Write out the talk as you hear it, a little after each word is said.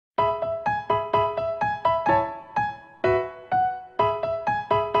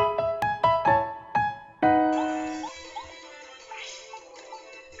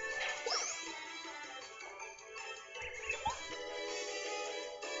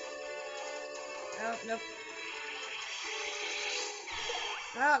Oh, nope.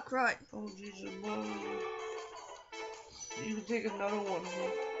 Oh, crud. Oh, Jesus, you can take another one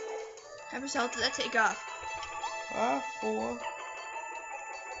here. How much health did that take off? 4.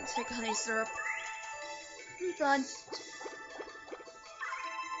 Let's take a honey syrup. Be fun.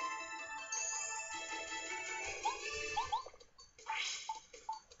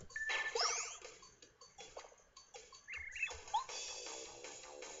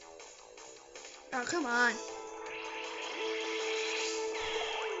 Oh, come on.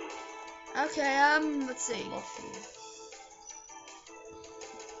 Okay, let's see. Yeah,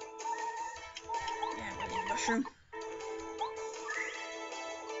 I need a mushroom.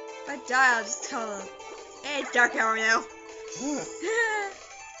 If I die, I'll just tell them, hey, it's dark hour now.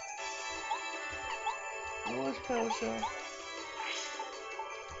 What's Power Shell?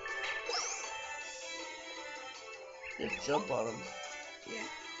 Just jump on him. Yeah.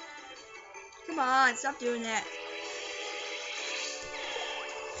 Come on, stop doing that.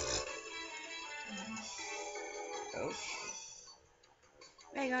 Ouch.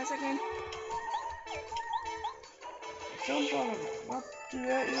 Hang on a second. Jump on him. Not do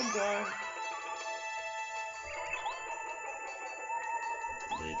that, you'll die.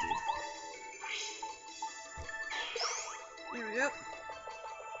 Lady. There we go.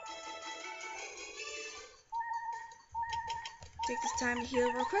 Take this time to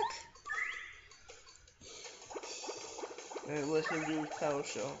heal real quick. And let him do Power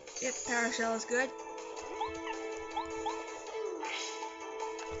Shell. Yep, Power Shell is good.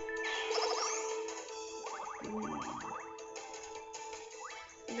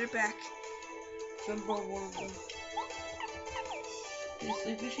 And they're back. Jump on one of them. You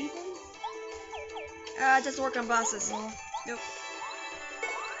sleepy sheep on? It doesn't work on bosses. No. Nope.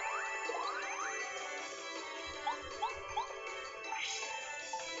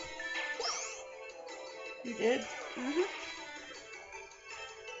 You did? Mm-hmm.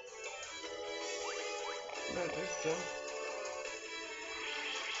 No, just jump.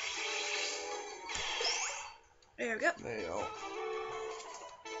 There we go. There you go.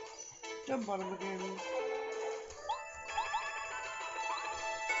 Jump on him again.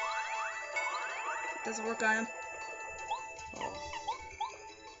 Doesn't work on him. Oh.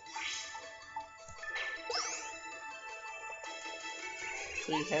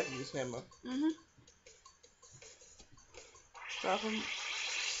 So you have to use hammer. Mm-hmm. Stop him.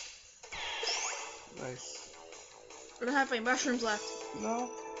 Nice. I don't have any mushrooms left. No?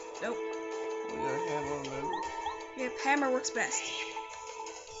 Nope. We got a hammer on them. Yep, hammer works best.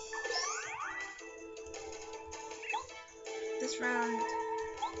 This round.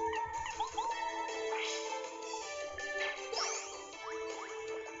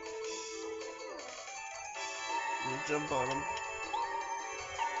 You jump on him.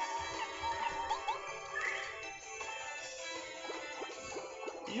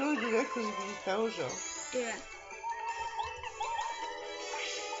 You only do that because you use Power Shell. Yeah.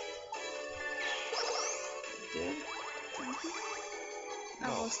 You did? Mm-hmm. No.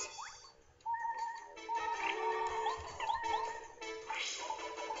 Almost.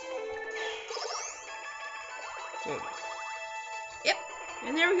 Good. Yep.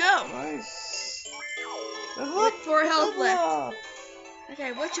 And there we go. Nice. With 4 health left. Up.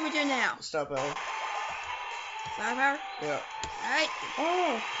 Okay, what should we do now? Stop Ellie. 5 hour? Yeah. Alright.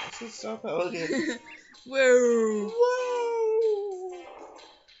 Oh, I said stop Ellie again. Whoa. Whoa.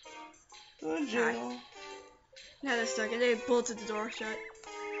 Good job. Now they're stuck. And they bolted the door shut.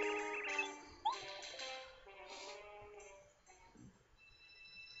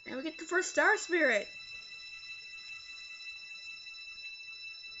 And we get the first Star Spirit.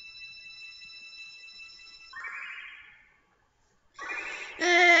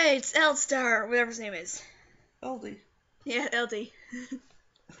 Hey, it's Eldstar, whatever his name is. Eldy. Yeah, LD.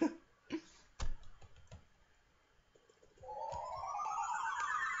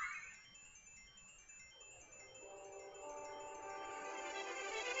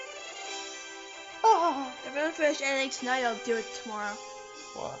 Ah. If I don't finish editing tonight, I'll do it tomorrow.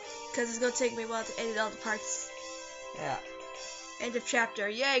 What? Because it's going to take me a while to edit all the parts. Yeah. End of chapter.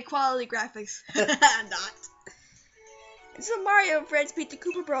 Yay, quality graphics. Not. And so Mario and friends beat the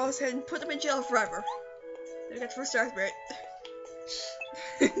Koopa Bros and put them in jail forever. They got the first Star Spirit.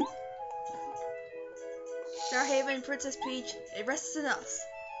 Starhaven and Princess Peach, it rests in us.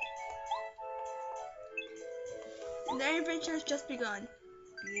 And their adventure has just begun.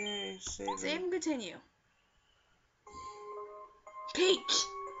 Yay, save Save it. and continue. Peach!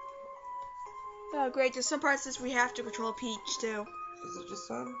 Oh great, there's some parts of this we have to control Peach too. Is it your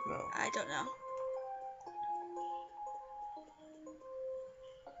son? No. I don't know.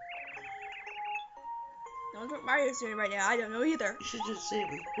 wonder what Mario's doing right now. I don't know either. You should just save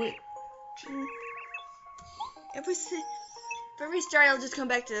and quit. If we restart, I'll just come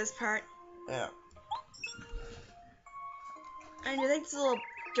back to this part. Yeah. And I think it's a little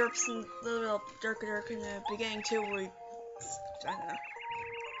derps and a little dirk in the beginning too. Where I don't know.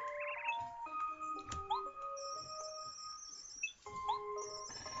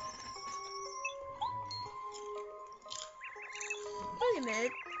 Wait a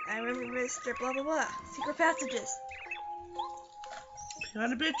minute. I remember Mr. Blah blah blah. Secret passages.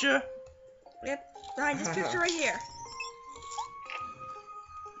 Behind the picture. Yep. Behind this picture right here.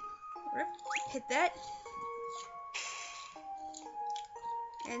 Rip. Hit that.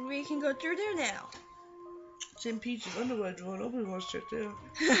 And we can go through there now. It's in Peach's underwear drawer. Nobody wants to check there.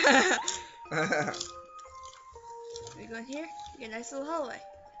 We go in here. We get a nice little hallway.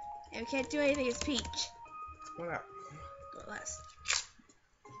 And we can't do anything as Peach. Why not? Go last.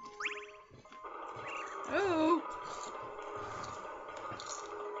 Oh!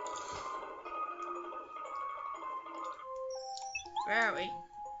 Where are we?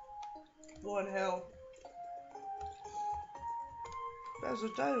 Go in hell. That's a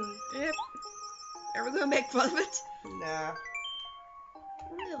diary. Yep. Are we gonna make fun of it? Nah.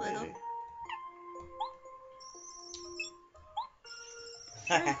 Only a little. Maybe.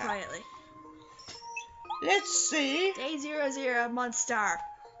 Very quietly. Let's see. Day 00, Monster.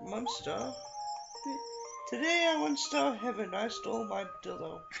 Monster. Today I went to heaven. I stole my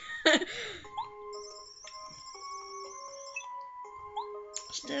dildo.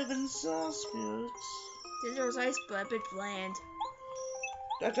 Steven saw spirits. This was ice, but a bit bland.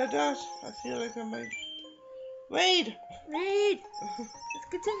 Dot dot dot. I feel like I might. Read. Read. Let's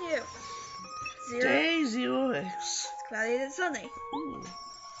continue. Day 0x. It's cloudy and sunny. Ooh.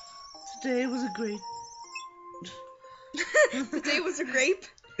 Today was a great. Today was a grape.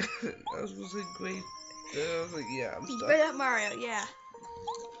 I was gonna say great. I was like, yeah, I'm stuck. Right up Mario, yeah.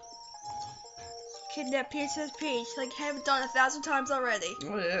 Kidnap Princess Peach, like haven't done 1,000 times already.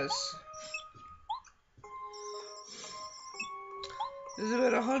 Oh yes. There's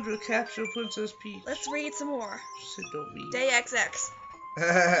about 100 capture Princess Peach. Let's read some more. Said don't read. Day XX.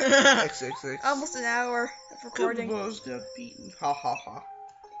 XXX. Almost an hour of recording. Koopa got beaten. Ha ha ha.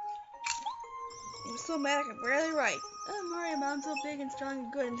 I'm so mad I can barely write. Oh, Mario, Mom's so big and strong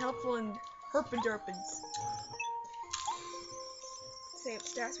and good and helpful and herpin-derpins. Save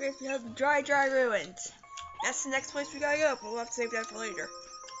Star Space behind the dry ruins. That's the next place we gotta go, but we'll have to save that for later.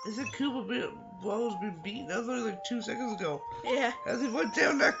 Is it Koopa Bros been beaten? That was only like 2 seconds ago. Yeah. How's it went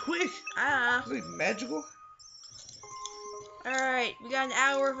down that quick? I It's like magical. don't know. Alright, we got an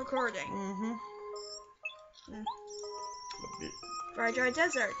hour of recording. Mm-hmm. Dry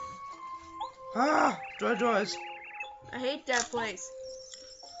Desert. Ah! Dries. I hate that place.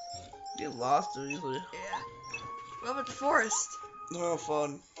 Get lost easily. Yeah. What about the forest? Oh,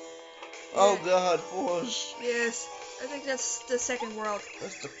 fun. Oh god, forest. Yes. I think that's the second world.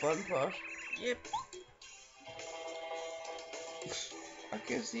 That's the fun part. Yep. I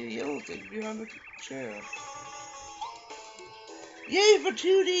can't see a yellow thing behind the chair. Yay for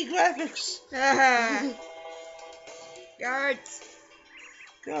 2D graphics! Guards.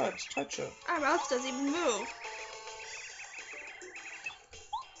 Gods, touch her. Our mouse doesn't even move.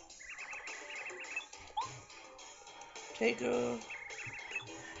 Take her.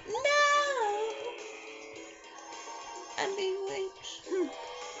 No! I mean, wait.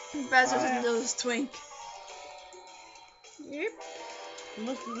 Bowser doesn't know this twink. Yep. You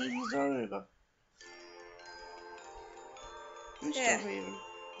must be leaving Zarega. Yeah. Haven.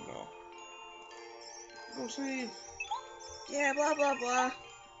 No. Go save. Yeah, blah blah blah.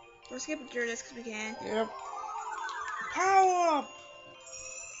 We're skipping through this because we can. Yep. Power up!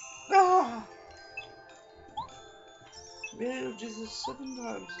 Ah! Mario Jesus 7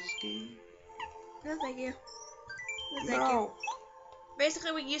 times this game. No, thank you. No, thank you. No.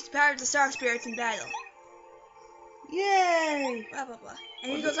 Basically, we used the power of the Star Spirits in battle. Yay! Blah blah blah.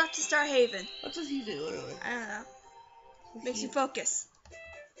 And he goes up to Star Haven. What does he do, anyway? I don't know. Makes you focus.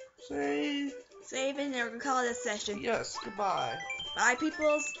 Save. Save and then we're gonna call it a session. Yes, goodbye. Bye,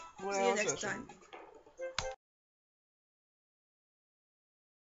 peoples. Well, See you next session. time.